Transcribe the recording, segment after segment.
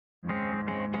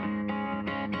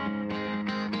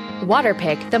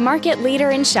Waterpik, the market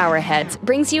leader in shower heads,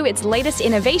 brings you its latest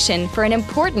innovation for an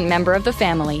important member of the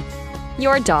family,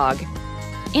 your dog.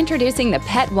 Introducing the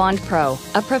Pet Wand Pro,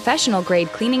 a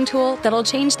professional-grade cleaning tool that'll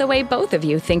change the way both of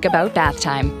you think about bath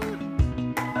time.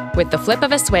 With the flip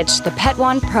of a switch, the Pet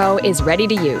Wand Pro is ready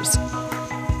to use.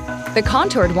 The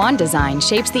contoured wand design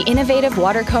shapes the innovative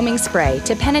water combing spray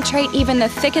to penetrate even the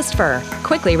thickest fur,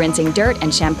 quickly rinsing dirt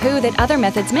and shampoo that other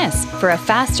methods miss for a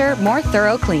faster, more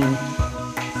thorough clean.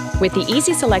 With the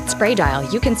Easy Select spray dial,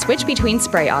 you can switch between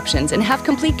spray options and have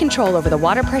complete control over the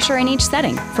water pressure in each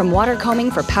setting, from water combing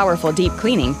for powerful deep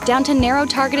cleaning down to narrow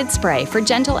targeted spray for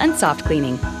gentle and soft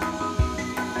cleaning.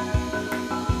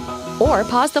 Or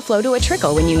pause the flow to a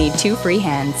trickle when you need 2 free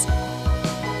hands.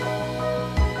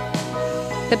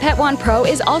 The Pet Wand Pro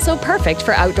is also perfect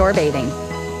for outdoor bathing.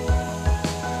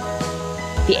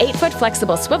 The 8-foot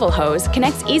flexible swivel hose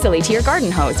connects easily to your garden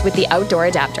hose with the outdoor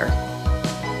adapter.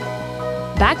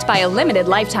 Backed by a limited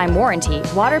lifetime warranty,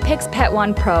 Waterpik's Pet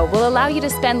Wand Pro will allow you to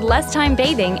spend less time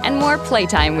bathing and more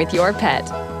playtime with your pet.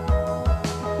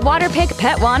 Waterpik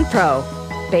Pet Wand Pro.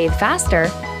 Bathe faster,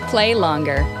 play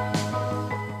longer.